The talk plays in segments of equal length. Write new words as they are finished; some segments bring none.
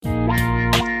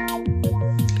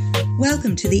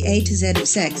Welcome to the A to Z of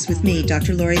Sex with me,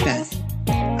 Dr. Lori Beth.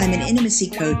 I'm an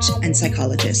intimacy coach and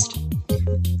psychologist.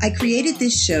 I created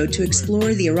this show to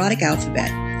explore the erotic alphabet,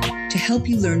 to help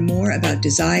you learn more about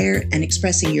desire and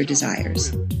expressing your desires,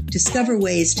 discover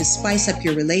ways to spice up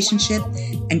your relationship,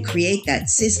 and create that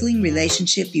sizzling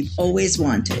relationship you've always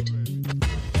wanted.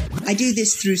 I do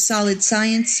this through solid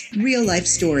science, real-life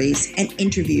stories, and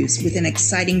interviews with an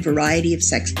exciting variety of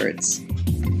sexperts.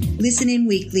 Listen in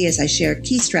weekly as I share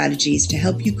key strategies to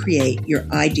help you create your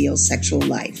ideal sexual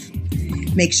life.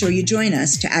 Make sure you join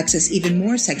us to access even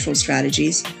more sexual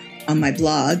strategies on my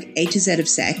blog, A to Z of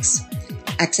Sex.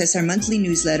 Access our monthly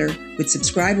newsletter with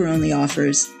subscriber-only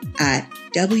offers at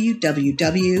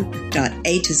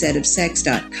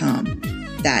www.atozofsex.com.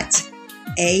 That's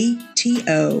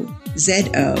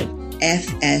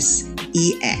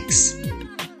ATOZOFSEX.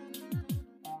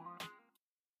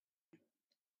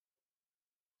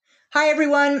 Hi,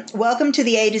 everyone. Welcome to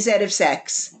the A to Z of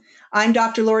Sex. I'm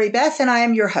Dr. Lori Beth, and I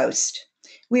am your host.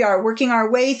 We are working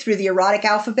our way through the erotic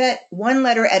alphabet, one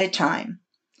letter at a time.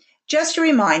 Just a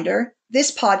reminder,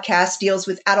 this podcast deals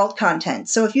with adult content,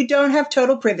 so if you don't have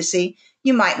total privacy,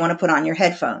 you might want to put on your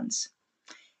headphones.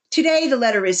 Today, the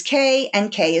letter is K, and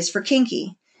K is for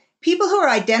kinky. People who are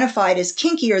identified as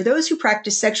kinky are those who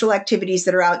practice sexual activities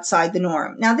that are outside the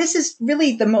norm. Now, this is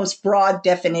really the most broad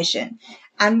definition,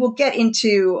 and we'll get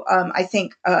into,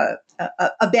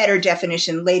 a better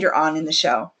definition later on in the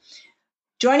show.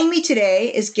 Joining me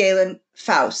today is Galen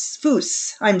Faus.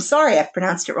 I'm sorry, I've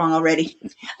pronounced it wrong already.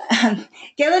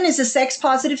 Galen is a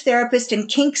sex-positive therapist and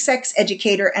kink sex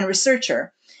educator and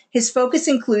researcher. His focus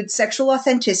includes sexual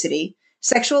authenticity,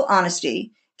 sexual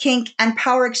honesty, kink, and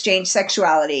power exchange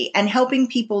sexuality, and helping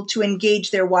people to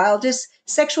engage their wildest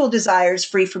sexual desires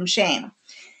free from shame.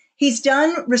 He's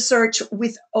done research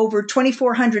with over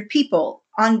 2,400 people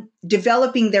on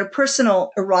developing their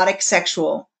personal erotic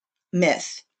sexual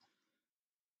myth.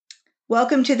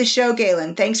 Welcome to the show,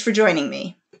 Galen. Thanks for joining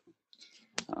me.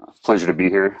 Pleasure to be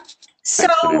here.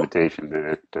 Thanks for the invitation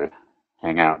to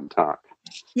hang out and talk.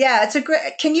 Yeah, it's a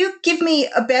great. Can you give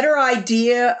me a better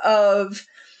idea of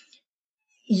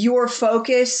your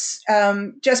focus?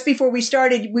 Just before we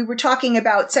started, we were talking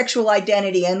about sexual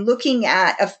identity and looking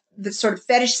at the sort of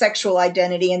fetish sexual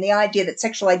identity and the idea that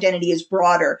sexual identity is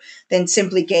broader than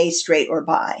simply gay, straight, or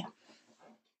bi.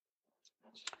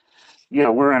 Yeah,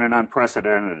 we're in an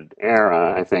unprecedented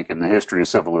era, I think, in the history of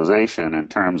civilization in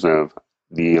terms of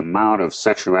the amount of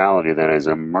sexuality that is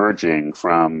emerging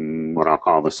from what I'll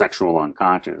call the sexual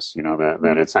unconscious. You know,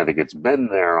 that it's, I think it's been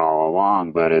there all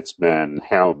along, but it's been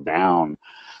held down,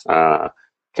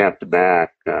 kept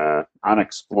back,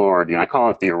 unexplored. You know, I call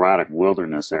it the erotic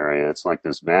wilderness area. It's like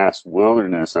this vast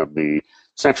wilderness of the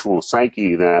sexual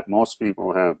psyche that most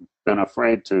people have been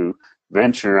afraid to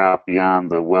venture out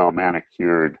beyond the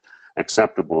well-manicured,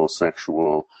 acceptable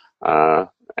sexual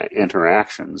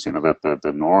interactions, you know, that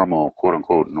the normal, quote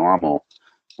unquote, normal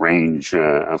range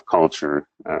of culture,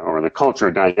 or the culture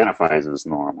it identifies as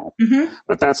normal. Mm-hmm.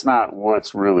 But that's not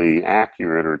what's really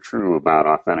accurate or true about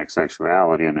authentic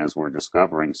sexuality. And as we're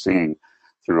discovering, seeing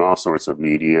through all sorts of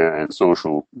media and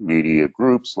social media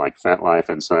groups like FetLife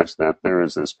and such, that there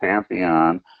is this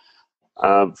pantheon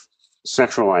of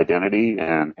sexual identity,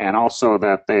 and also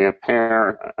that they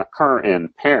occur in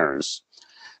pairs.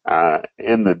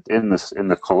 In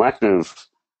the collective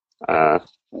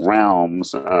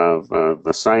realms of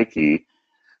the psyche,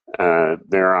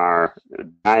 there are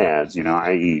dyads, you know,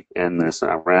 i.e. in this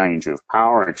range of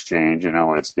power exchange, you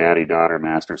know, it's daddy, daughter,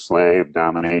 master, slave,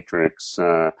 dominatrix,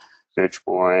 bitch,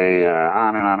 boy,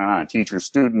 on and on and on, teacher,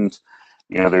 student.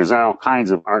 You know, there's all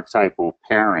kinds of archetypal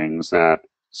pairings that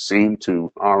seem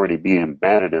to already be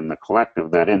embedded in the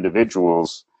collective that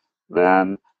individuals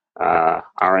then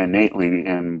are innately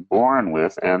born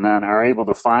with, and then are able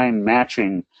to find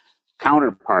matching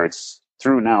counterparts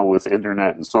through now with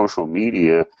internet and social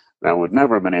media that would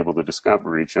never have been able to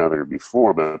discover each other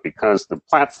before. But because the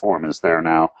platform is there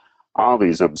now, all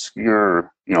these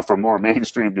obscure, you know, from more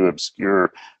mainstream to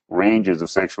obscure ranges of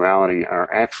sexuality are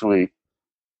actually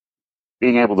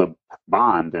being able to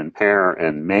bond and pair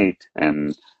and mate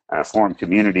and form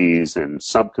communities and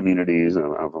sub-communities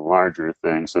of a larger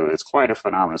thing. So it's quite a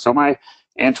phenomenon. So my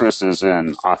interest is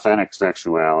in authentic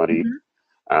sexuality,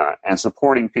 and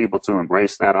supporting people to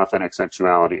embrace that authentic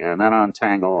sexuality and then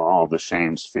untangle all the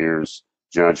shames, fears,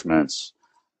 judgments,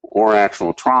 or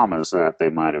actual traumas that they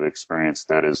might have experienced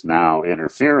that is now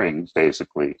interfering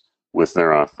basically with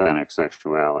their authentic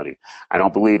sexuality. I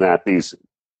don't believe that these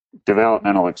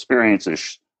developmental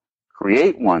experiences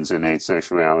create one's innate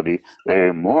sexuality.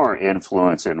 They more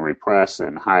influence and repress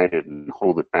and hide it and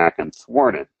hold it back and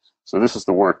thwart it. So this is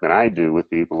the work that I do with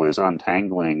people, is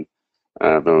untangling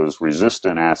those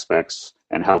resistant aspects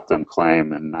and help them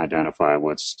claim and identify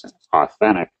what's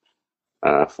authentic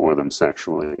for them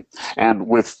sexually. And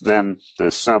with then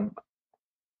the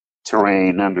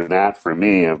subterranean under that, for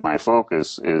me, of my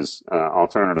focus is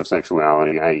alternative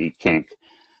sexuality, i.e. kink,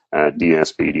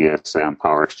 DSP, DSM,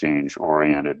 power exchange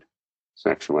oriented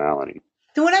sexuality.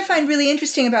 So what I find really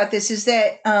interesting about this is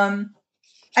that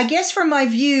I guess from my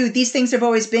view, these things have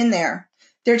always been there.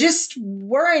 There just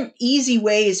weren't easy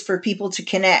ways for people to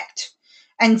connect.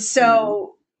 And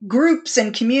so groups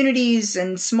and communities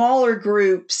and smaller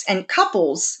groups and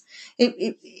couples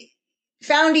it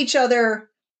found each other,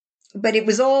 but it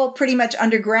was all pretty much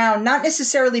underground, not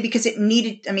necessarily because it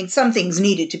needed, I mean, some things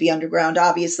needed to be underground,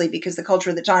 obviously, because the culture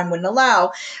of the time wouldn't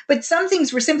allow, but some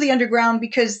things were simply underground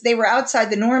because they were outside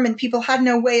the norm and people had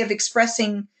no way of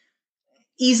expressing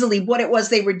easily what it was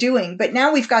they were doing. But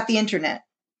now we've got the internet.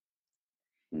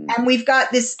 And we've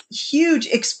got this huge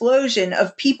explosion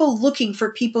of people looking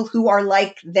for people who are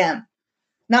like them,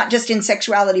 not just in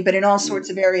sexuality, but in all sorts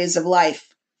of areas of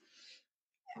life.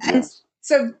 Yes. And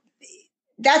so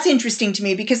that's interesting to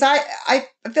me because I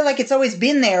feel like it's always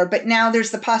been there, but now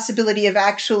there's the possibility of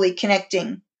actually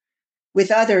connecting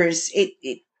with others.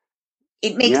 It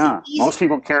makes it easy. Most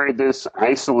people carry this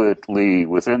isolately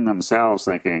within themselves,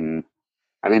 thinking,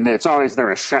 I mean, it's always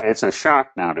it's a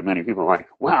shock now to many people, like,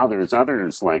 wow, there's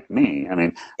others like me. I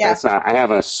mean, I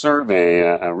have a survey,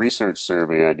 a research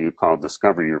survey I do called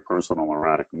Discover Your Personal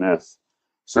Erotic Myth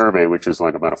survey, which is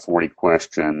like about a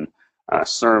 40-question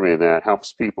survey that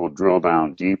helps people drill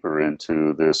down deeper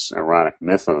into this erotic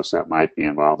mythos that might be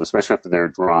involved, especially if they're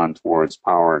drawn towards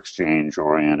power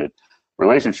exchange-oriented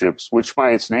relationships, which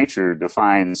by its nature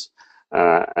defines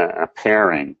a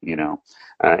pairing,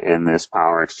 in this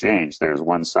power exchange. There's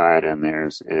one side and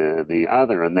there's the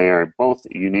other, and they are both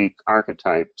unique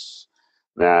archetypes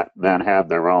that then have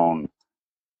their own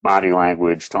body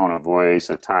language, tone of voice,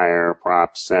 attire,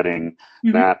 props, setting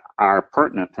that are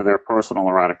pertinent to their personal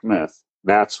erotic myth.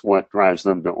 That's what drives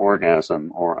them to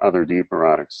orgasm or other deep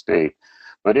erotic state.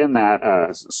 But in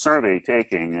that survey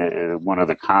taking, one of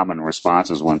the common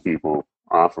responses when people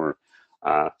offer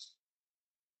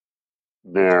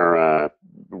their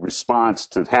response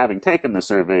to having taken the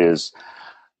survey is,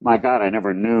 my God, I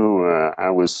never knew I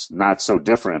was not so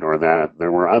different, or that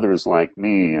there were others like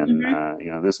me. And,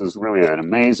 this is really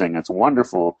amazing. It's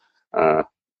wonderful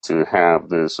to have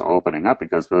this opening up,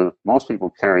 because most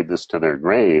people carried this to their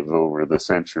grave over the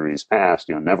centuries past,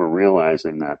 never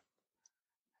realizing that.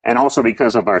 And also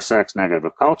because of our sex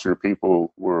negative culture,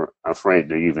 people were afraid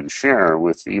to even share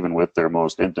even with their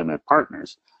most intimate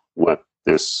partners what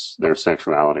their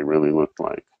sexuality really looked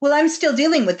like. Well, I'm still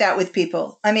dealing with that with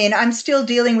people. I mean, I'm still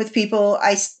dealing with people.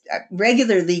 I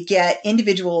regularly get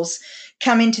individuals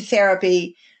come into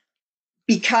therapy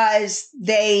because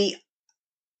they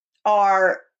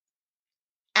are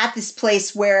at this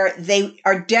place where they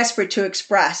are desperate to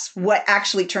express what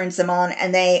actually turns them on,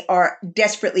 and they are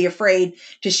desperately afraid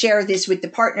to share this with the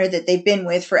partner that they've been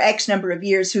with for X number of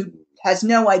years, who has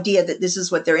no idea that this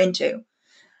is what they're into.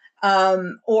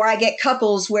 Or I get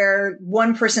couples where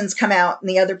one person's come out and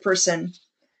the other person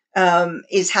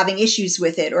is having issues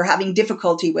with it or having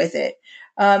difficulty with it.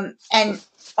 And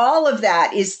all of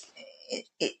that is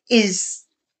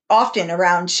often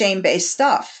around shame-based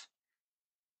stuff.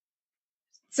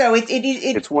 So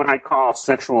it's what I call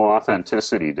sexual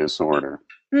authenticity disorder.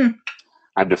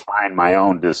 I've defined my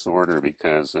own disorder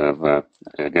because of, I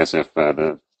guess, if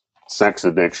the sex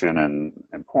addiction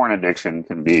and porn addiction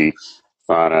can be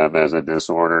thought of as a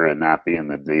disorder and not be in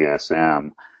the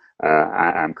DSM,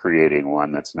 I'm creating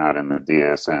one that's not in the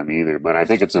DSM either. But I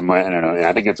think it's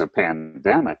a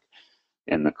pandemic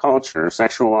in the culture.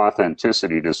 Sexual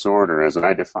authenticity disorder, as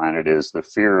I define it, is the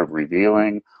fear of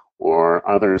revealing or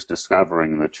others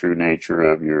discovering the true nature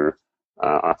of your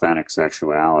authentic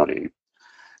sexuality.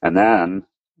 And then,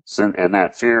 and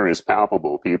that fear is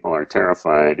palpable. People are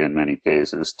terrified in many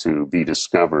cases to be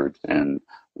discovered in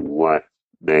what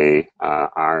they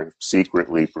are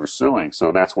secretly pursuing.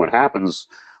 So that's what happens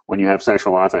when you have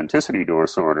sexual authenticity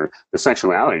disorder. The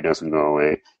sexuality doesn't go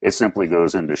away. It simply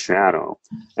goes into shadow.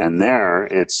 And there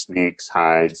it sneaks,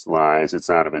 hides, lies. It's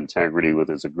out of integrity with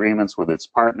its agreements with its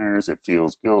partners. It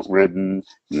feels guilt-ridden,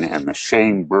 and the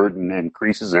shame burden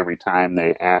increases every time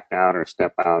they act out or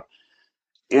step out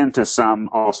into some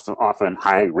also often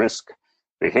high-risk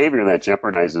behavior that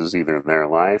jeopardizes either their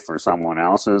life or someone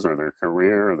else's, or their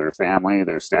career or their family,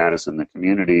 their status in the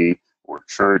community or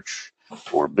church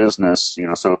or business.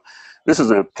 So this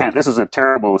is a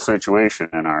terrible situation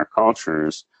in our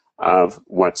cultures of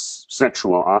what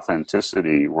sexual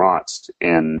authenticity rots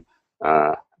in,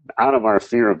 out of our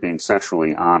fear of being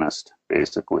sexually honest,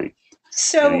 basically.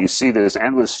 So You see this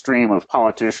endless stream of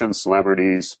politicians,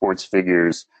 celebrities, sports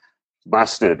figures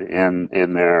busted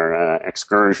in their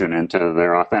excursion into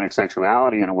their authentic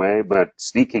sexuality in a way, but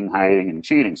sneaking, hiding, and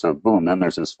cheating. So boom, then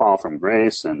there's this fall from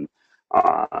grace, and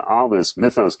all this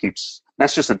mythos keeps.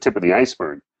 That's just the tip of the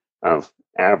iceberg of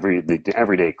the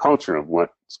everyday culture of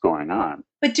what's going on.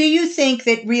 but do you think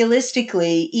that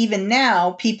realistically, even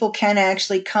now, people can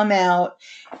actually come out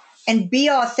and be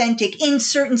authentic in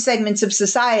certain segments of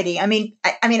society? I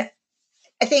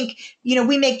think,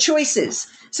 we make choices.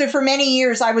 So for many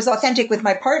years, I was authentic with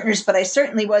my partners, but I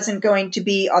certainly wasn't going to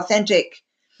be authentic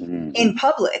in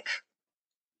public,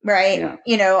 right?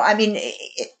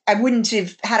 Yeah. I wouldn't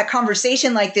have had a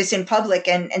conversation like this in public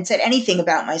and said anything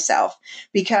about myself,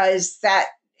 because that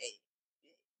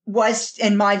was,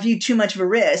 in my view, too much of a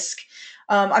risk.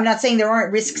 I'm not saying there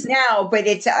aren't risks now, but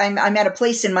I'm at a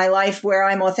place in my life where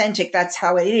I'm authentic. That's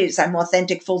how it is. I'm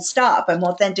authentic, full stop. I'm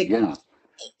authentic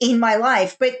in my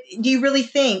life. But do you really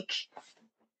think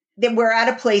that we're at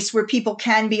a place where people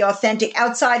can be authentic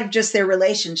outside of just their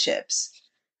relationships?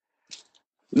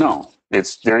 No,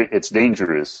 it's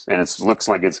dangerous, and it looks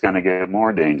like it's going to get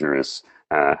more dangerous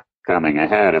coming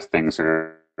ahead if things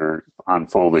are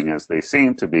unfolding as they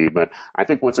seem to be. But I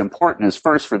think what's important is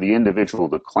first for the individual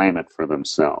to claim it for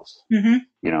themselves.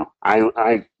 Mm-hmm.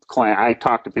 I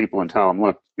talk to people and tell them,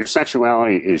 look, your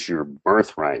sexuality is your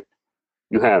birthright.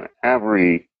 You have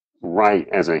every right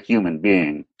as a human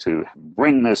being to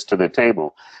bring this to the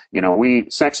table.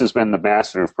 Sex has been the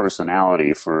bastard of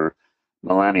personality for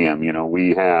millennium.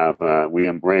 We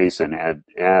embrace and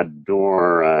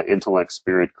adore intellect,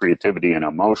 spirit, creativity, and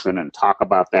emotion, and talk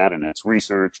about that, and it's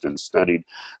researched and studied.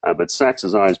 But sex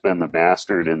has always been the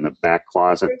bastard in the back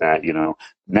closet that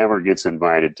never gets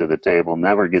invited to the table,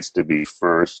 never gets to be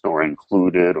first or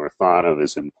included or thought of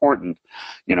as important.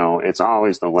 It's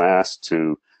always the last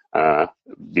to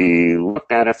be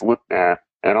looked at, if looked at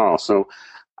all. So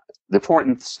the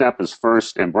important step is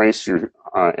first embrace your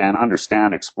and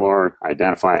understand, explore,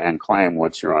 identify, and claim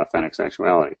what's your authentic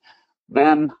sexuality.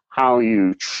 Then how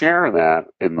you share that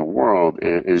in the world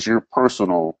is your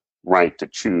personal right to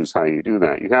choose how you do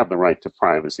that. You have the right to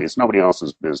privacy. It's nobody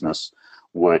else's business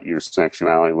what your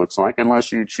sexuality looks like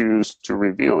unless you choose to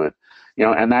reveal it.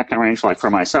 And that can range, like for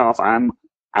myself, I'm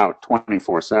out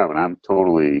 24/7. I'm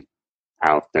totally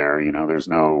out there.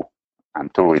 I'm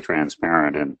totally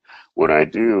transparent in what I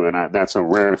do, and that's a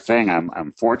rare thing.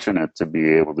 I'm fortunate to be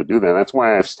able to do that. That's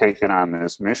why I've taken on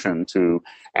this mission to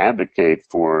advocate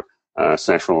for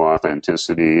sexual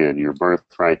authenticity and your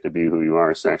birthright to be who you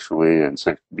are sexually, and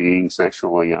being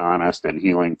sexually honest and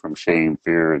healing from shame,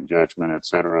 fear, and judgment,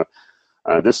 etc.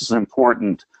 This is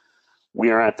important. We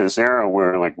are at this era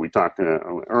where, like we talked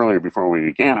earlier before we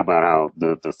began, about how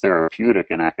the therapeutic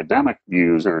and academic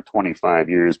views are 25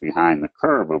 years behind the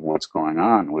curve of what's going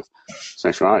on with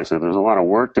sexuality. So there's a lot of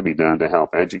work to be done to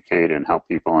help educate and help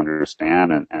people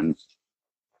understand and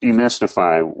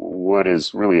demystify what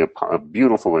is really a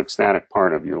beautiful, ecstatic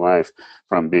part of your life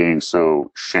from being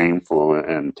so shameful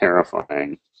and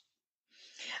terrifying.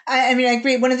 I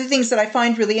agree. One of the things that I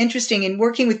find really interesting in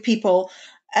working with people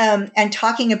and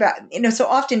talking about, so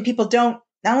often people not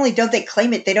only don't they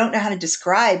claim it, they don't know how to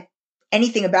describe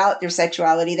anything about their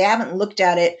sexuality. They haven't looked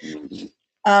at it.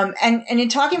 And in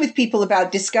talking with people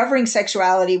about discovering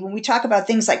sexuality, when we talk about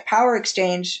things like power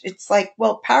exchange, it's like,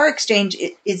 well, power exchange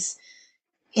is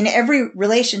in every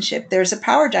relationship, there's a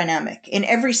power dynamic. In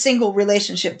every single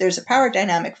relationship, there's a power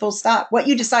dynamic, full stop. What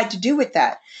you decide to do with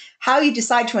that, how you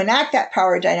decide to enact that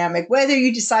power dynamic, whether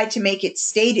you decide to make it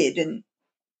stated and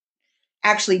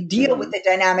actually deal with the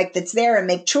dynamic that's there and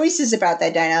make choices about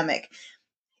that dynamic,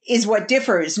 is what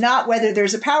differs, not whether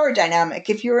there's a power dynamic.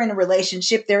 If you're in a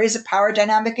relationship, there is a power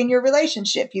dynamic in your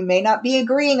relationship. You may not be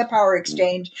agreeing a power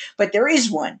exchange, but there is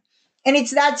one. And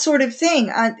it's that sort of thing,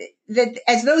 that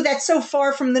as though that's so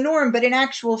far from the norm, but in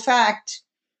actual fact,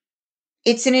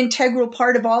 it's an integral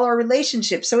part of all our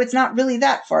relationships. So it's not really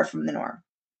that far from the norm.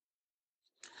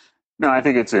 No, I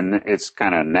think it's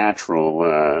kind of natural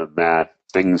that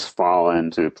things fall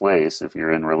into place if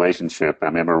you're in a relationship. I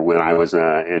remember when I was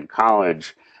in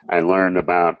college, I learned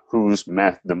about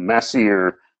the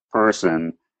messier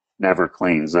person never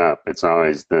cleans up. It's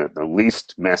always the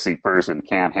least messy person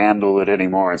can't handle it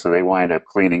anymore, so they wind up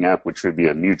cleaning up, which should be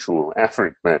a mutual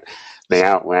effort, but they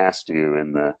outlast you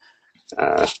in the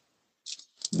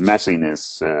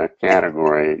messiness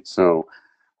category. So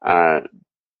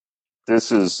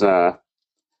this is I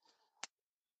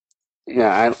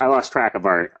lost track of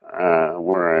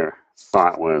where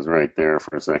thought was right there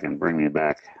for a second. Bring me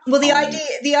back Well, home.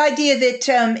 the idea that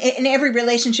in every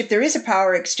relationship there is a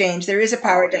power exchange, there is a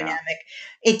power dynamic.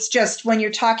 It's just when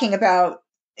you're talking about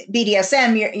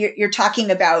BDSM, you're talking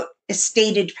about a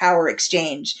stated power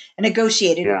exchange, a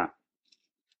negotiated. Yeah.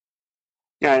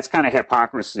 Yeah, it's kind of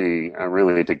hypocrisy,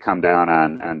 really, to come down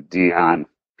on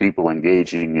people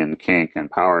engaging in kink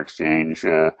and power exchange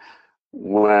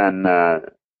when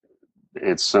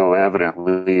it's so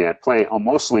evidently at play,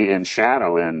 mostly in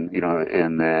shadow, in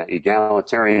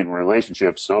egalitarian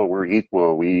relationships. So we're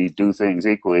equal, we do things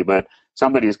equally, but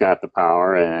somebody's got the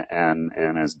power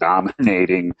and is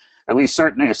dominating. At least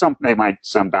certainly, some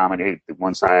dominate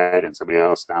one side and somebody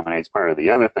else dominates part of the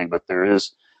other thing. But there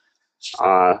is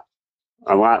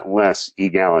a lot less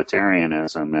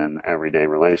egalitarianism in everyday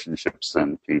relationships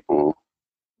than people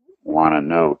want to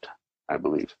note, I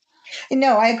believe.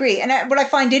 No, I agree. And what I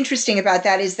find interesting about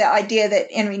that is the idea that,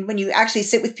 I mean, when you actually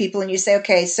sit with people and you say,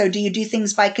 okay, so do you do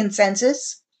things by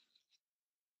consensus?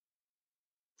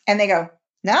 And they go,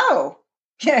 no.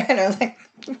 Like,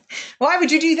 why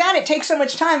would you do that? It takes so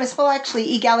much time. It's, well,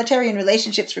 actually, egalitarian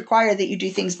relationships require that you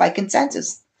do things by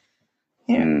consensus.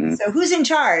 So who's in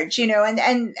charge, and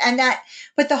that,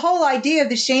 but the whole idea of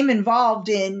the shame involved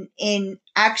in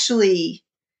actually,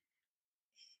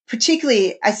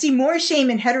 particularly, I see more shame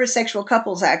in heterosexual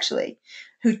couples actually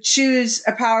who choose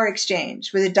a power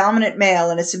exchange with a dominant male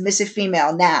and a submissive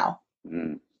female now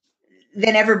than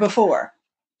ever before.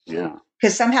 Yeah.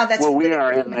 Because somehow that's we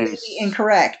are in completely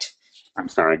incorrect. I'm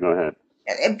sorry, go ahead.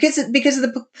 Because of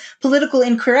the political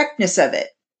incorrectness of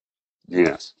it.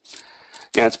 Yes.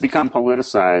 Yeah, it's become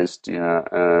politicized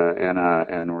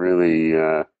in really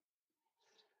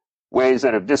ways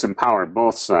that have disempowered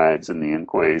both sides in the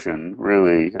equation,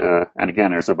 really. And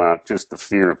again, there's about just the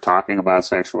fear of talking about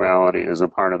sexuality as a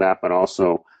part of that, but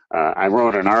also I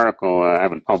wrote an article, I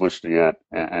haven't published it yet,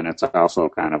 and it's also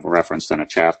kind of referenced in a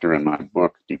chapter in my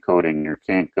book, Decoding Your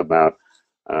Kink, about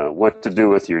what to do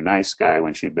with your nice guy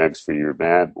when she begs for your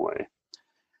bad boy.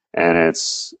 And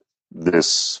it's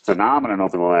this phenomenon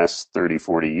over the last 30,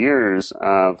 40 years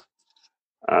of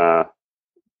the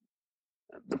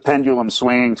pendulum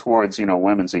swinging towards,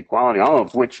 women's equality, all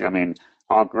of which, I mean,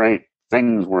 all great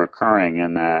things were occurring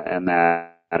in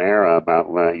that era about,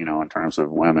 in terms of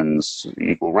women's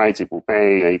equal rights, equal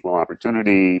pay, equal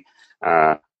opportunity,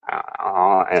 all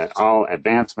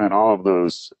advancement, all of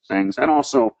those things, and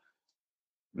also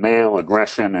male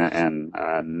aggression and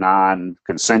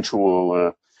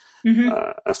non-consensual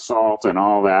assault and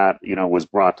all that, was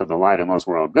brought to the light, and those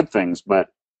were all good things, but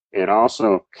it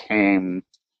also came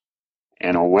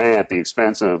in a way at the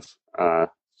expense of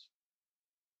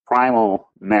primal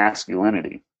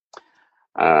masculinity,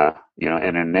 an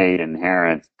innate,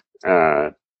 inherent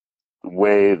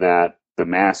way that the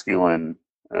masculine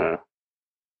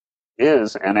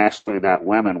is, and actually that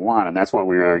women want. And that's what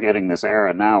we are getting this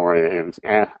era now where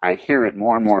I hear it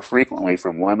more and more frequently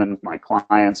from women, my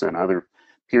clients and other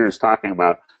peers talking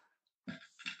about,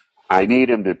 I need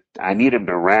him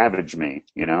to ravage me,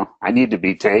 I need to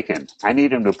be taken. I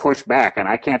need him to push back, and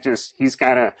I can't he's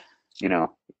gotta,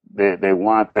 they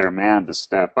want their man to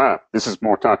step up. This is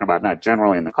more talking about not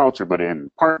generally in the culture, but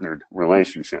in partnered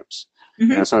relationships.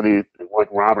 So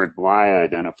what Robert Bly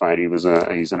identified,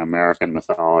 he's an American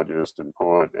mythologist and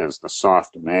poet, as the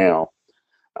soft male,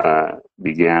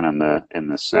 began in the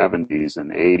 70s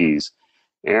and 80s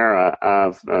era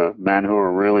of men who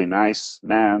are really nice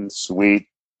men, sweet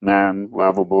men,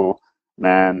 lovable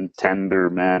men, tender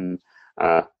men,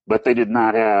 but they did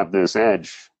not have this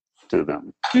edge to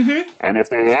them. And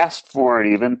if they asked for it,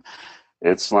 even,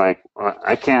 it's like,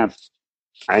 I can't.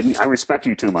 I respect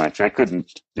you too much. I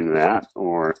couldn't do that.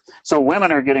 Or so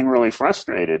women are getting really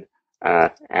frustrated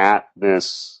at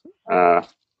this,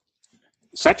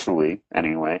 sexually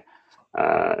anyway.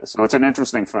 So it's an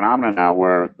interesting phenomenon now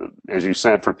where, as you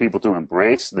said, for people to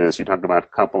embrace this, you talked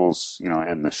about couples,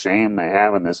 and the shame they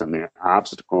have in this and the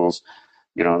obstacles,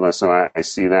 so I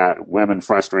see that women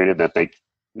frustrated that they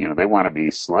want to be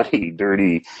slutty,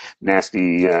 dirty,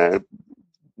 nasty,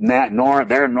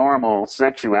 their normal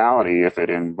sexuality, if it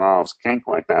involves kink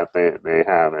like that, they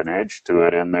have an edge to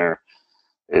it, and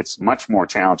it's much more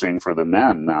challenging for the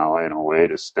men now in a way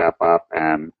to step up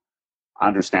and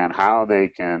understand how they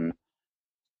can.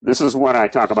 This is what I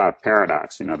talk about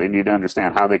paradox. They need to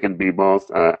understand how they can be both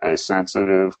a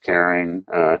sensitive, caring,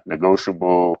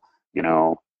 negotiable,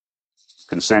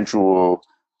 consensual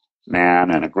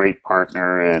man and a great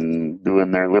partner, and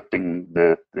doing lifting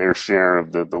their share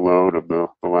of the load of the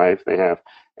life they have,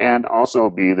 and also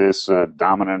be this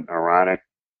dominant, erotic,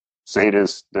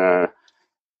 sadist,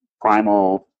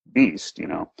 primal beast.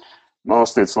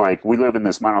 most it's like we live in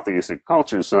this monotheistic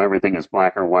culture, so everything is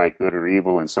black or white, good or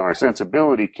evil, and so our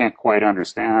sensibility can't quite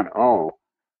understand, oh,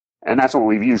 and that's what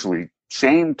we've usually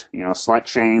shamed, slut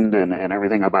shamed and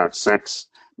everything about sex,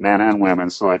 men and women,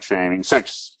 slut shaming,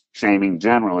 sex shaming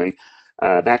generally.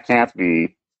 That can't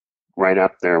be right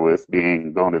up there with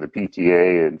going to the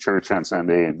PTA and church on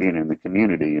Sunday and being in the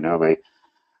community.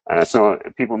 So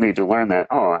people need to learn that,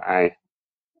 oh, I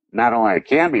not only I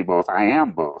can be both, I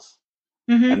am both.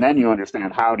 And Mm-hmm. then you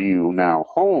understand, how do you now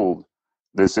hold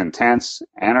this intense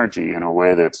energy in a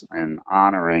way that's in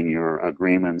honoring your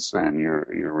agreements and your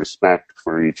respect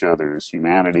for each other's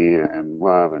humanity and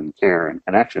love and care and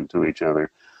connection to each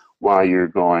other, while you're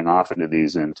going off into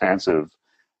these intensive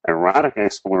erotic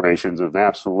explorations of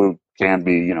absolute, can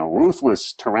be,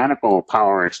 ruthless, tyrannical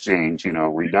power exchange,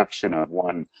 reduction of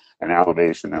one and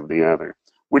elevation of the other,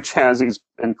 which has these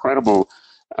incredible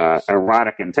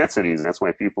erotic intensities. That's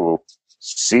why people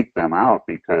seek them out,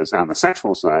 because on the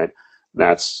sexual side,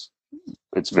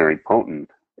 it's very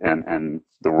potent, and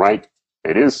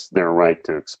it is their right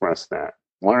to express that.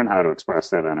 Learn how to express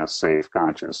that in a safe,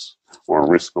 conscious, or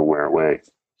risk-aware way.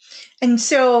 And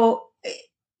so,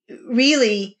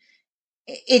 really,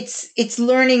 it's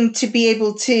learning to be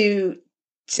able to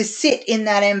sit in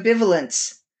that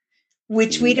ambivalence,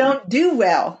 which we don't do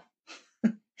well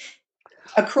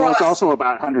Well, it's across. also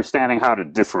about understanding how to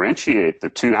differentiate the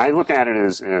two. I look at it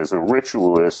as a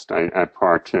ritualist. I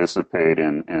participate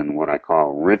in what I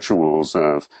call rituals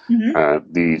of Mhm.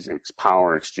 these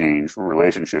power exchange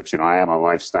relationships. I am a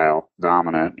lifestyle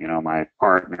dominant. My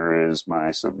partner is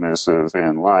my submissive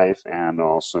in life and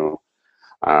also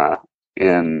uh,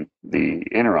 in the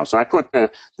interim. So I put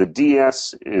the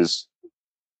DS is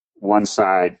one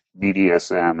side,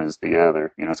 BDSM is the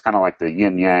other. It's kind of like the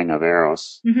yin yang of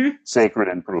Eros, Mhm. sacred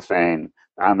and profane.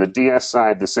 On the DS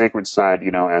side, the sacred side,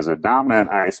 as a dominant,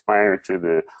 I aspire to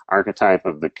the archetype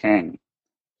of the king.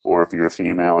 Or if you're a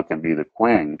female, it can be the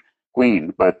queen.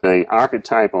 But the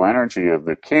archetypal energy of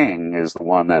the king is the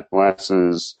one that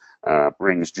blesses,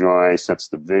 brings joy, sets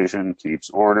the vision, keeps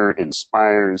order,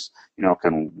 inspires,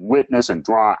 can witness and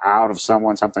draw out of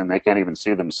someone something they can't even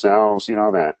see themselves,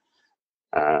 that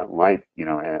light,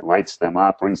 it lights them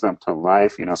up, brings them to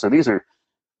life. So these are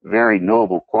very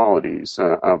noble qualities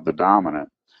of the dominant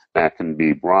that can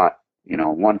be brought.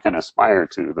 One can aspire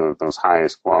to those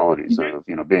highest qualities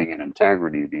Mhm. of, being in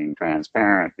integrity, being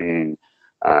transparent, being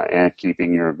and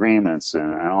keeping your agreements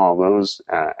and all those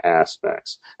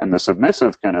aspects. And the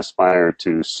submissive can aspire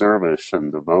to service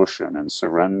and devotion and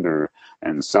surrender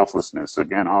and selflessness.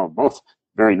 Again, both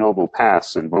very noble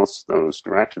paths in both those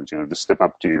directions. To step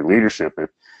up to your leadership,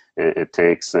 it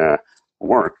takes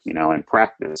work, and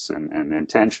practice and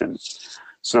intention.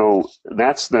 So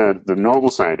that's the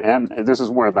noble side, and this is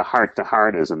where the heart to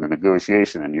heart is, in the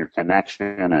negotiation and your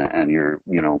connection and your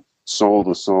soul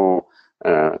to soul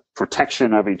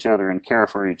protection of each other and care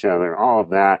for each other. All of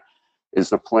that is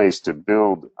the place to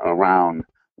build around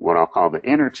what I'll call the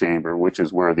inner chamber, which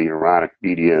is where the erotic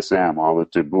BDSM, all the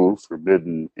taboo,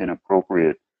 forbidden,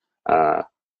 inappropriate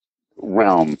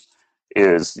realm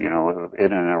is, in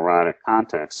an erotic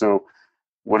context. So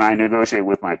when I negotiate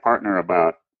with my partner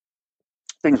about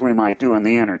things we might do in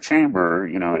the inner chamber,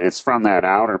 it's from that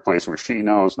outer place where she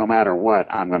knows no matter what,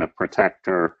 I'm going to protect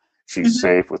her. She's Mhm.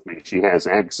 safe with me. She has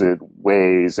exit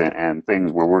ways and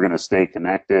things where we're going to stay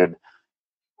connected.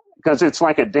 Because it's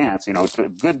like a dance,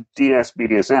 good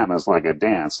BDSM is like a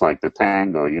dance, like the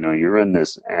tango. You're in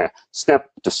this step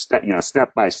to step,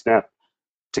 step by step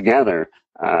together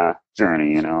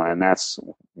journey, and that's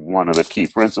one of the key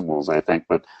principles, I think.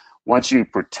 But once you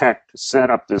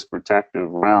set up this protective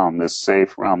realm, this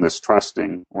safe realm, this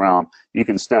trusting realm, you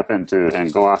can step into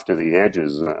and go off to the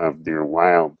edges of your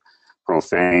wild,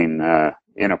 profane,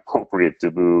 inappropriate,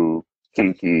 taboo,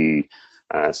 kinky,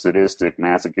 sadistic,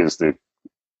 masochistic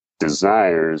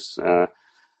desires,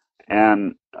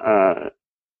 and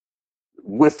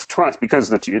with trust,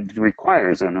 because it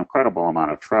requires an incredible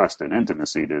amount of trust and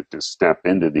intimacy to step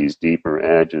into these deeper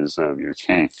edges of your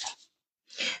kink.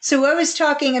 So I was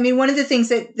talking, I mean, one of the things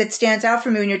that stands out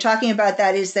for me when you're talking about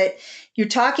that is that you're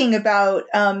talking about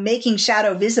making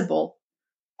shadow visible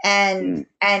and Mm.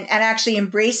 and actually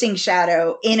embracing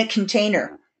shadow in a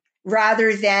container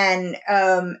rather than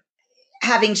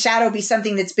having shadow be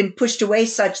something that's been pushed away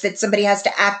such that somebody has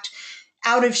to act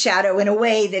out of shadow in a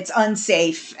way that's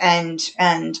unsafe and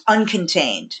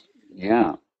uncontained.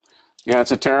 Yeah. Yeah,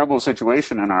 it's a terrible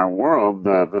situation in our world,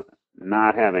 the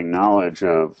not having knowledge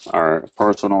of our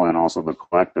personal and also the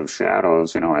collective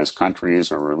shadows, as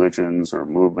countries or religions or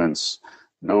movements.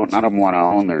 No, none of them want to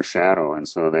own their shadow, and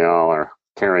so they all are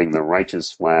carrying the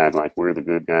righteous flag, like we're the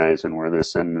good guys and we're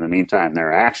this. And in the meantime,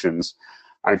 their actions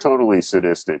are totally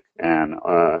sadistic and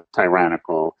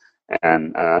tyrannical,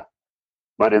 and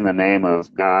but in the name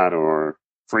of God or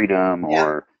freedom Yeah.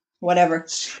 or Whatever.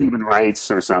 human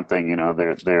rights or something,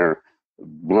 they're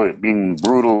being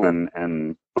brutal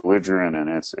and belligerent, and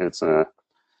it's a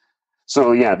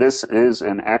so yeah, this is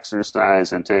an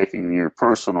exercise in taking your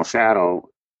personal shadow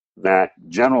that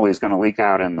generally is going to leak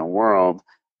out in the world,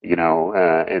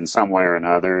 in some way or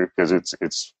another, because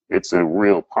it's a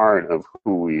real part of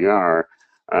who we are,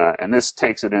 and this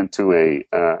takes it into a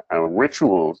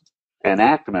ritual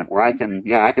enactment where I can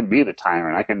be the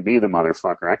tyrant, I can be the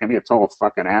motherfucker, I can be a total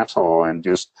fucking asshole and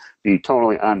just be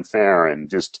totally unfair and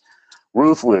just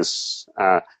ruthless,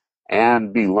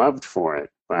 and be loved for it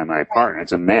by my partner.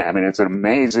 It's it's an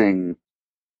amazing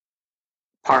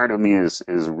part of me is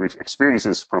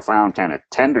experiences profound kind of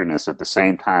tenderness at the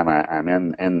same time I'm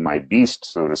in my beast,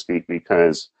 so to speak,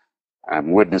 because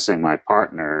I'm witnessing my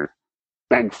partner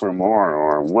beg for more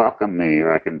or welcome me,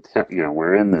 or I can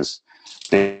we're in this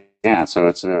thing. Yeah, so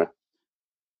it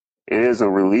is a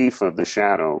relief of the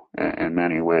shadow in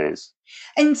many ways.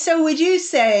 And so would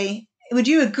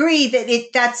you agree that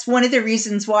that's one of the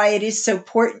reasons why it is so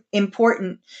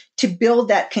important to build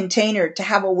that container, to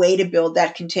have a way to build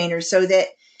that container so that,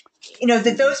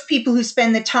 that those people who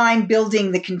spend the time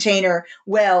building the container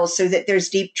well, so that there's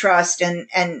deep trust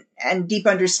and deep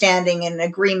understanding and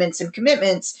agreements and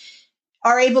commitments,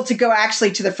 are able to go actually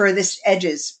to the furthest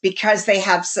edges because they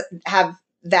have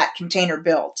that container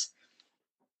built.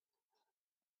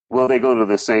 Well, they go to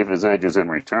the safest edges in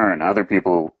return. Other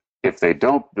people, if they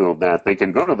don't build that, they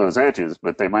can go to those edges,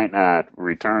 but they might not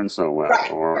return so well,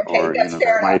 Right. Okay, or that's there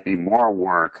fair enough. might be more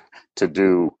work to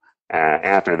do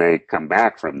after they come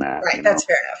back from that. Right, that's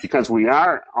fair enough. Because we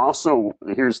are also,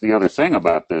 here's the other thing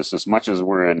about this: as much as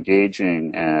we're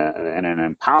engaging in an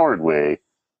empowered way,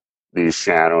 these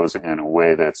shadows in a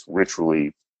way that's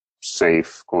ritually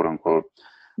safe, quote unquote.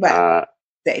 Well,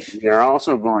 safe. We are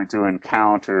also going to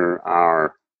encounter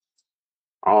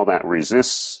all that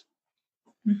resists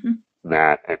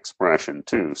that expression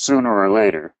too, sooner or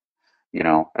later.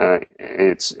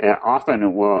 It's often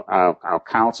I'll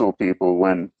counsel people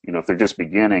when, if they're just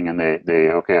beginning and they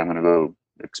okay, I'm going to go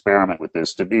experiment with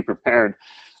this, to be prepared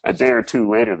a day or two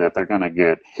later that they're going to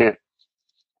get hit.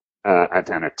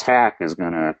 An attack is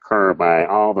going to occur by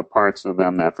all the parts of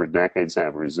them that for decades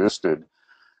have resisted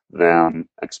them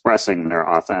expressing their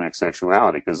authentic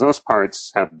sexuality, because those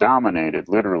parts have dominated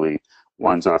literally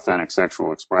one's authentic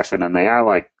sexual expression, and they are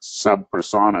like sub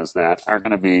personas that are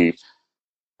going to be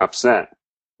upset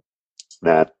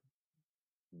that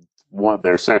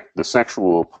the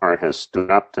sexual part has stood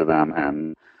up to them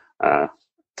and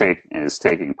is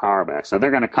taking power back. So they're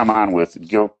going to come on with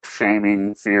guilt,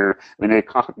 shaming, fear. I mean, they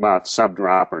talk about sub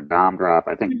drop or dom drop.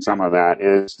 I think some of that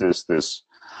is this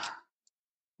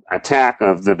attack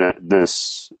of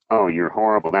this, oh, you're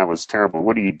horrible, that was terrible,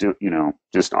 what do you do,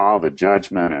 just all the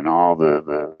judgment and all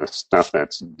the stuff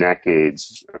that's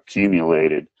decades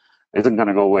accumulated isn't going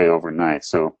to go away overnight.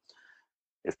 So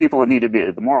if people need to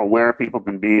be, the more aware people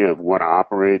can be of what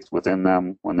operates within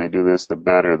them when they do this, the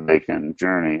better they can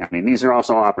journey. I mean, these are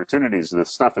also opportunities. The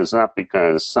stuff is up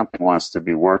because something wants to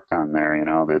be worked on there,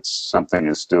 that something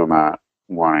is still not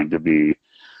wanting to be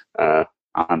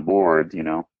on board,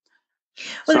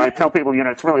 So I tell people,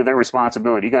 it's really their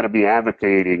responsibility. You got to be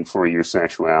advocating for your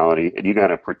sexuality, and you got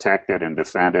to protect it and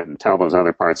defend it and tell those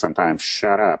other parts sometimes,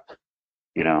 shut up.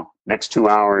 Next 2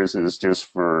 hours is just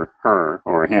for her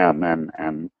or him,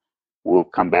 and we'll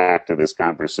come back to this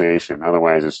conversation.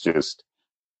 Otherwise, it's just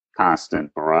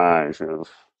constant barrage of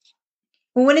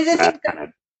One of the things that kind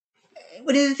of.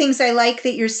 one of the things I like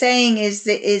that you're saying is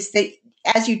that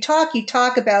as you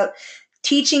talk about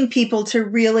teaching people to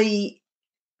really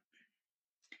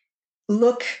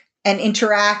look and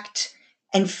interact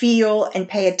and feel and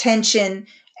pay attention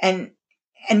and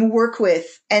work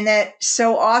with. And that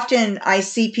so often I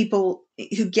see people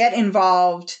who get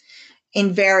involved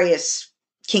in various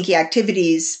kinky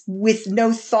activities with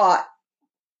no thought,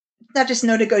 not just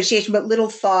no negotiation, but little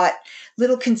thought,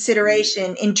 little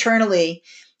consideration internally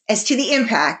as to the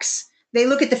impacts. They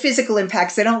look at the physical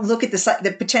impacts. They don't look at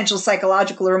the potential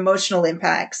psychological or emotional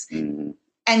impacts. Mm-hmm.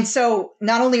 And so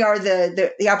not only are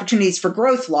the opportunities for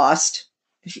growth lost,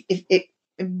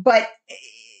 but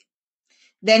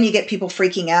then you get people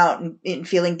freaking out and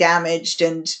feeling damaged,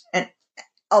 and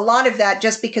a lot of that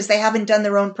just because they haven't done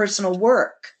their own personal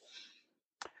work.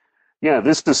 Yeah,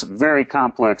 this is very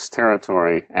complex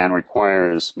territory and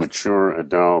requires mature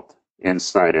adult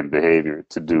insight and behavior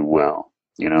to do well.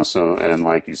 So, and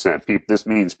like you said, this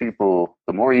means people,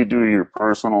 the more you do your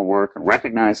personal work and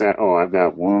recognize that, oh, I've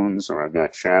got wounds or I've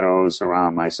got shadows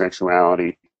around my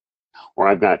sexuality or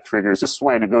I've got triggers. This is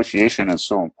why negotiation is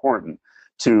so important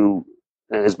to,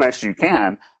 as best you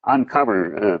can,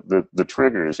 uncover the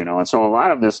triggers, And so a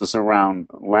lot of this is around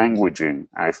languaging,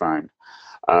 I find.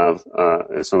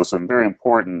 So some very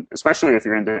important, especially if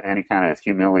you're into any kind of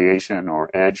humiliation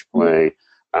or edge play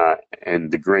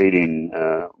and degrading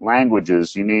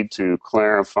languages, you need to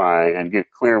clarify and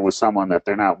get clear with someone that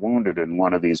they're not wounded in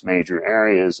one of these major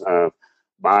areas of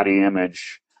body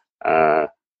image,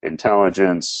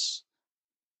 intelligence,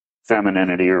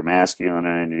 femininity or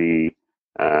masculinity,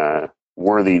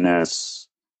 worthiness,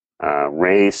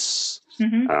 race,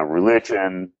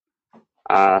 religion,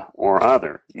 or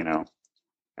other,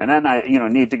 And then I,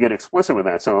 need to get explicit with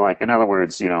that. So, like, in other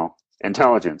words,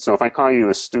 intelligence. So if I call you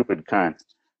a stupid cunt,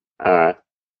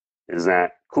 is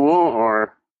that cool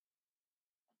or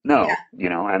no?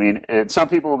 Yeah. And some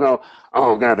people go,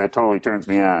 oh, God, that totally turns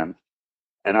me on.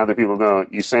 And other people go,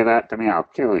 you say that to me, I'll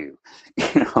kill you.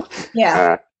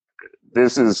 Yeah.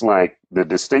 This is like the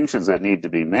distinctions that need to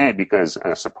be made because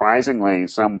surprisingly,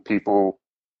 some people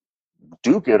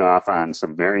do get off on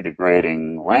some very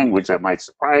degrading language that might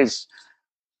surprise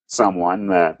someone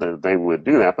that they would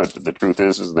do that. But the truth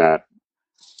is that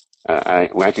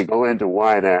I could go into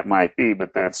why that might be,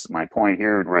 but that's my point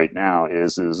here right now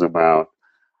is about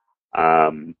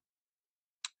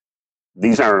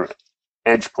these are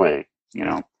edge play,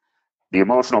 The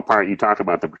emotional part you talked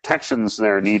about, the protections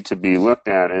there need to be looked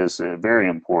at as very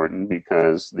important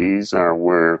because these are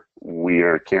where we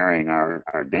are carrying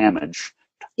our damage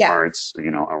parts,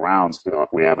 around still if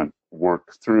we haven't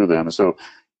worked through them. So,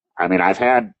 I've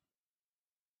had,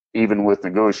 even with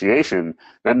negotiation,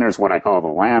 then there's what I call the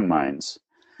landmines.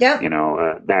 Yeah.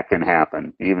 That can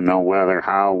happen, even though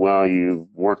how well you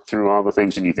worked through all the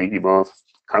things and you think you both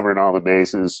covered all the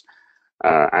bases.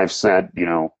 I've said,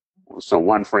 so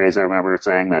one phrase I remember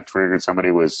saying that triggered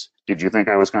somebody was, did you think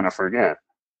I was going to forget?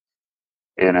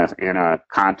 In a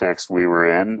context we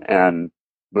were in, and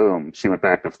boom, she went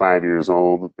back to 5 years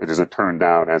old. As it turned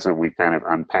out, as we kind of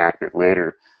unpacked it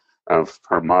later, of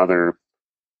her mother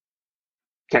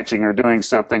catching her doing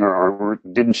something, or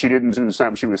didn't do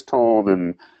something she was told,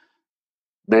 and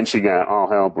then she got all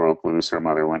hell broke loose. Her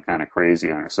mother went kind of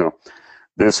crazy on her. So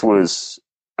this was,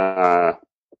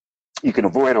 you can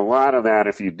avoid a lot of that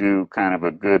if you do kind of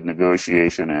a good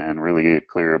negotiation and really get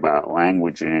clear about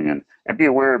languaging and be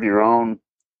aware of your own,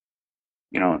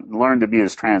 learn to be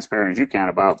as transparent as you can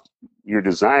about your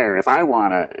desire. If I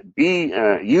want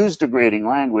to use degrading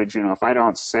language, if I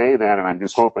don't say that and I'm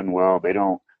just hoping, well, I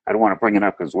don't want to bring it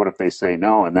up because what if they say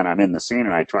no? And then I'm in the scene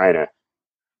and I try to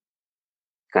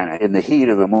kind of in the heat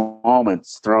of the moment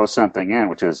throw something in,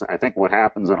 which is I think what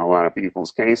happens in a lot of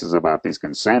people's cases about these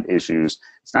consent issues.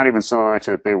 It's not even so much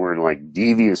that they were like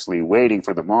deviously waiting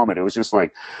for the moment. It was just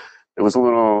like it was a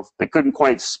little, they couldn't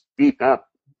quite speak up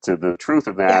to the truth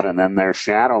of that, and then their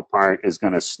shadow part is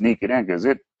going to sneak it in because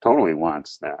it totally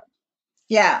wants that.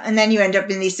 Yeah, and then you end up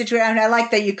in these situations. I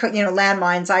like that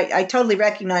landmines. I totally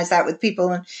recognize that with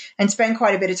people and spend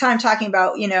quite a bit of time talking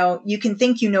about, you can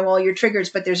think you know all your triggers,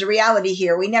 but there's a reality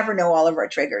here. We never know all of our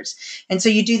triggers. And so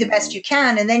you do the best you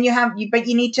can, and then but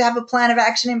you need to have a plan of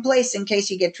action in place in case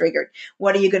you get triggered.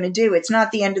 What are you going to do? It's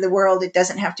not the end of the world. It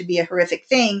doesn't have to be a horrific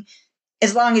thing,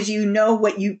 as long as you know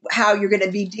how you're going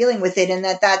to be dealing with it, and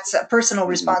that's a personal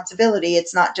responsibility.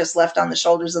 It's not just left on the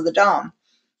shoulders of the dom.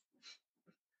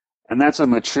 And that's a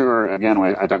mature, again,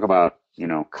 I talk about,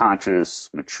 conscious,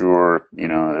 mature,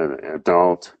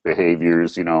 adult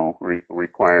behaviors,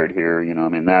 required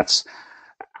here, that's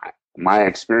my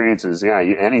experience is,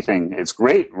 anything, it's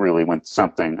great really when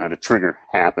something, a trigger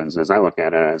happens as I look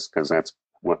at it as, because that's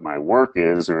what my work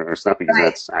is or stuff,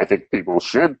 because I think people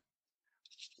should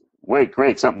wait,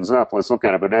 great, something's up, let's look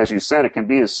at it. But as you said, it can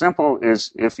be as simple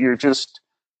as if you're just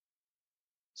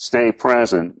stay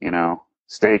present,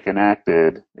 stay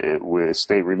connected,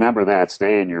 remember that,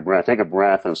 stay in your breath, take a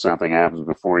breath if something happens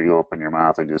before you open your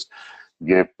mouth, and just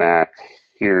get back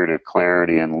here to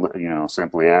clarity and,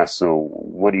 simply ask, so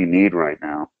what do you need right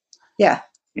now? Yeah.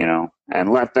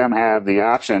 And let them have the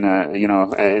option,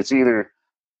 it's either,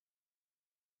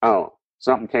 oh,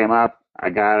 something came up, I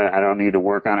got it, I don't need to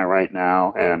work on it right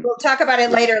now. And we'll talk about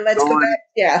it later. Let's go back.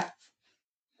 Yeah.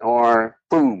 Or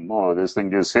boom, oh, this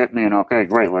thing just hit me, and okay,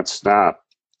 great, let's stop.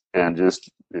 And just,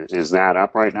 is that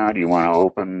up right now? Do you want to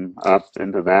open up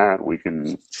into that? We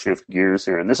can shift gears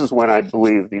here. And this is what I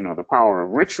believe, the power of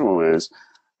ritual is.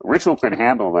 Ritual can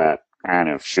handle that kind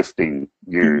of shifting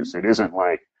gears. It isn't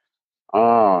like,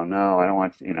 oh no, I don't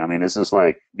want, I mean, it's just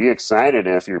like, be excited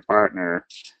if your partner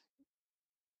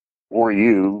or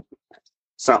you,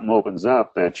 something opens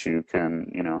up that you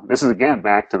can, this is again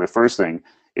back to the first thing.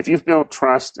 If you've built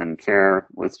trust and care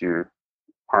with your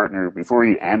partner before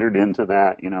you entered into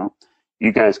that,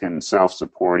 you guys can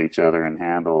self-support each other and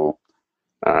handle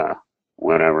uh,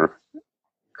 whatever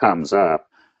comes up.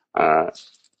 Uh,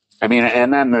 I mean,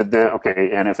 and then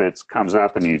okay, and if it comes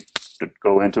up and you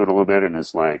go into it a little bit and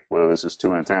it's like, well, this is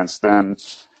too intense, then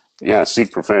yeah,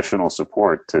 seek professional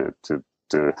support to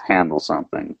handle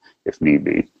something if need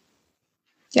be.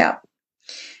 Yeah.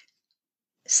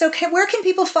 So where can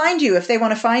people find you if they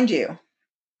want to find you?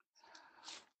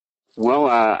 Well,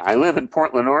 I live in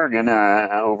Portland, Oregon,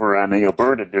 over on the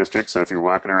Alberta district. So if you're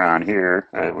walking around here,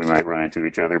 we might run into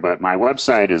each other. But my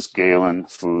website is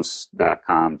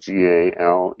galenfous.com,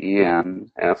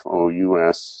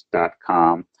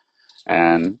 GalenFous.com.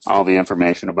 And all the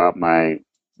information about my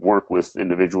work with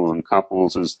individuals and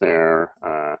couples is there.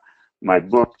 My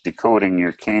book, Decoding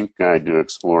Your Kink, Guide to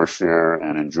Explore, Share,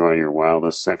 and Enjoy Your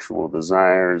Wildest Sexual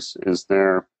Desires, is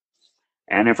there.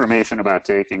 And information about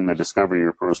taking the Discover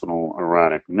Your Personal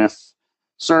Erotic Myth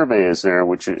survey is there,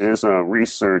 which is a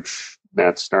research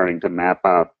that's starting to map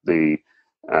out the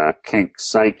kink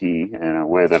psyche in a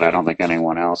way that I don't think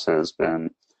anyone else has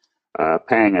been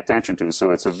paying attention to.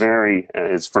 So it's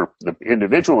it's for the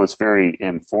individual, it's very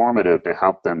informative to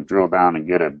help them drill down and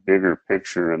get a bigger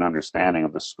picture and understanding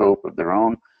of the scope of their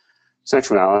own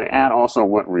sexuality, and also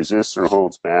what resists or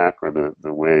holds back, or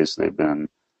the ways they've been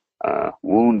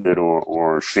wounded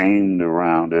or shamed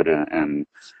around it, and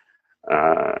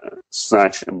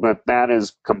such. But that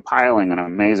is compiling an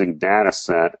amazing data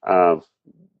set of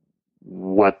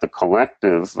what the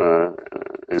collective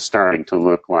is starting to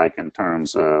look like in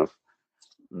terms of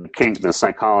kink, the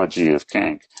psychology of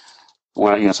kink.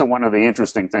 Well, so one of the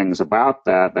interesting things about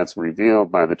that's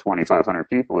revealed by the 2,500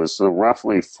 people is so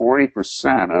roughly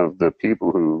 40% of the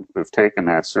people who have taken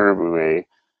that survey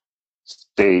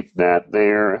state that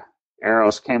their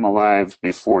eros came alive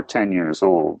before 10 years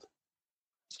old,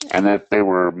 and that they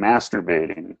were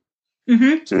masturbating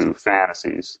to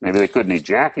fantasies. Maybe they couldn't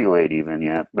ejaculate even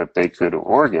yet, but they could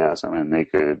orgasm and they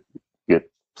could get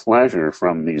pleasure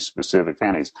from these specific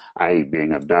fantasies, i.e.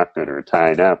 being abducted or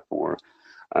tied up or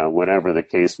whatever the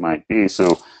case might be.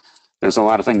 So there's a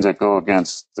lot of things that go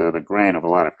against the grain of a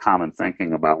lot of common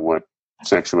thinking about what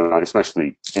sexuality,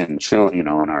 especially in children, in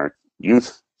our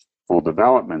youthful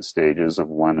development stages of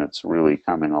when it's really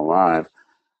coming alive.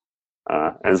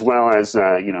 As well as,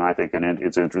 I think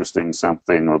it's interesting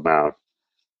something about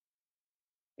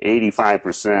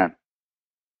 85%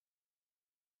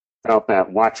 felt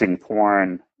that watching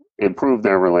porn improved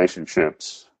their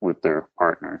relationships with their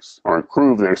partners or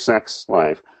improved their sex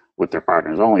life with their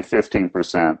partners. Only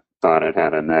 15% thought it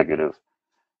had a negative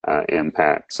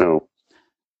impact. So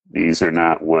these are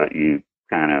not what you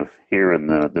kind of hear in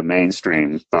the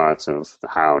mainstream thoughts of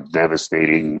how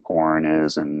devastating porn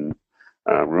is and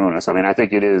ruinous. I mean, I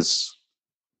think it is.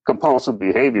 Compulsive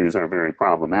behaviors are very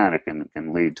problematic and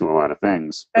can lead to a lot of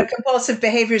things. But compulsive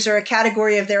behaviors are a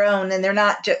category of their own, and they're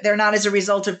not as a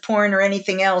result of porn or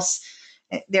anything else.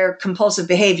 They're compulsive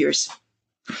behaviors.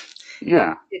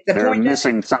 Yeah, they're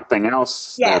missing something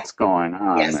else that's going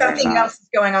on. Yeah, something else is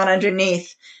going on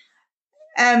underneath.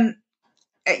 Dr.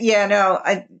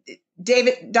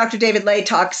 David Ley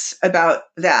talks about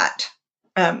that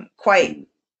quite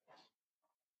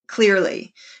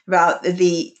clearly, about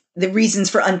the reasons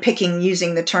for unpicking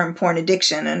using the term porn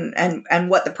addiction and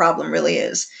what the problem really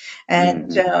is.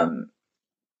 And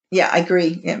I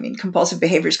agree. I mean, compulsive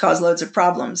behaviors cause loads of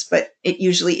problems, but it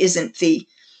usually isn't the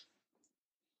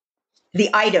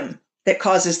item that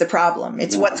causes the problem.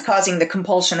 It's what's causing the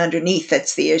compulsion underneath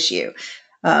that's the issue.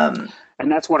 And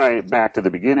that's back to the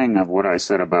beginning of what I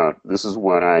said about, this is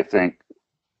what I think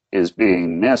is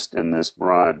being missed in this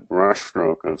broad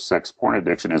brushstroke of sex porn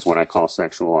addiction, is what I call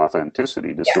sexual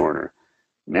authenticity disorder.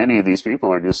 Yeah. Many of these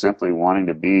people are just simply wanting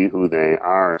to be who they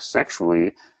are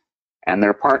sexually, and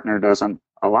their partner doesn't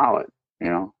allow it.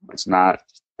 It's not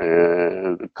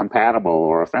compatible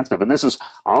or offensive. And this is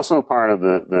also part of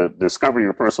the Discover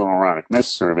Your Personal Erotic Myth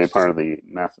survey. Part of the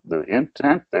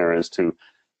intent there is to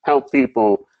help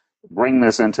people bring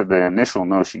this into the initial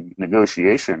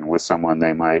negotiation with someone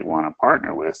they might want to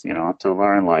partner with, to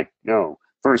learn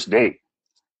first date.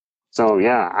 So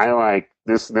yeah, I like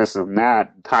this and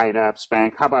that, tied up,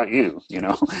 spank. How about you?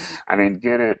 I mean,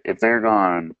 get it. If they're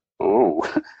going, oh,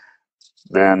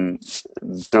 then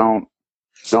don't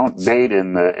date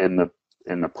in the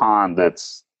pond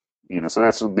that's, so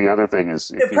that's the other thing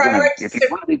is, if you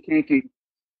want to be kinky.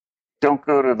 don't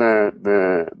go to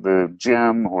the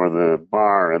gym or the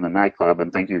bar or the nightclub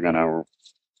and think you're going to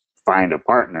find a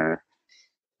partner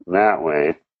that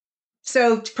way.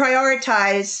 So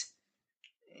prioritize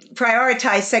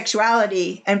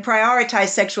sexuality and prioritize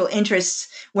sexual interests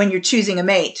when you're choosing a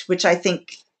mate, which I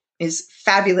think is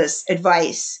fabulous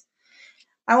advice.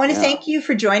 I want to thank you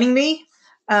for joining me.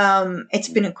 It's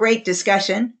been a great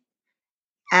discussion,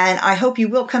 and I hope you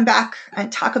will come back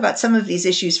and talk about some of these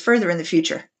issues further in the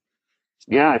future.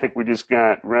 Yeah, I think we just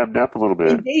got revved up a little bit.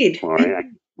 Indeed. Lori, I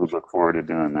would look forward to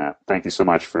doing that. Thank you so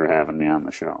much for having me on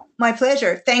the show. My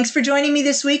pleasure. Thanks for joining me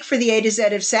this week for the A to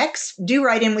Z of Sex. Do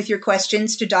write in with your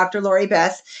questions to Dr. Lori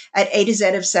Beth at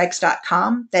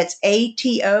atozofsex.com. That's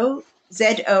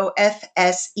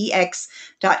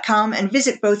ATOZOFSEX.com, and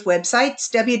visit both websites,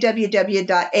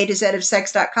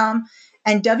 www.atozofsex.com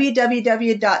and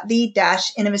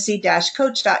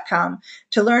www.the-intimacy-coach.com,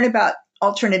 to learn about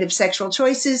alternative sexual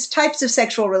choices, types of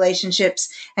sexual relationships,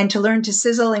 and to learn to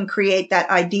sizzle and create that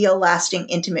ideal, lasting,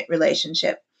 intimate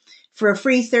relationship. For a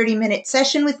free 30-minute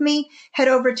session with me, head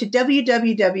over to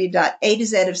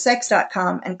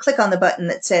www.atozofsex.com and click on the button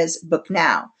that says Book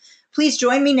Now. Please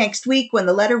join me next week when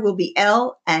the letter will be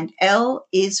L, and L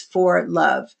is for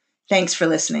love. Thanks for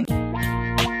listening.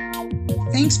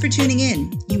 Thanks for tuning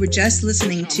in. You were just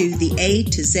listening to the A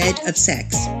to Z of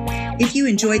Sex. If you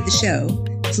enjoyed the show,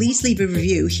 please leave a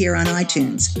review here on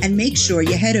iTunes, and make sure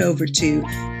you head over to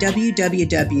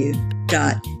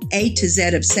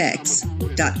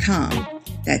www.atozofsex.com.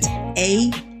 That's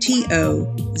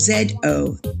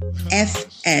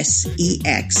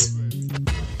ATOZOFSEX.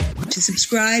 To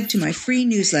subscribe to my free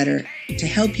newsletter to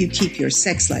help you keep your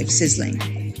sex life sizzling.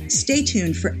 Stay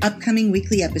tuned for upcoming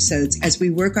weekly episodes as we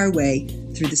work our way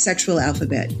through the sexual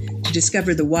alphabet to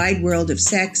discover the wide world of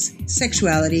sex,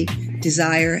 sexuality,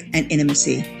 desire, and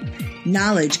intimacy.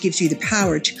 Knowledge gives you the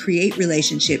power to create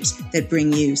relationships that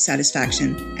bring you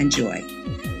satisfaction and joy.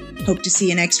 Hope to see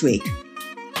you next week.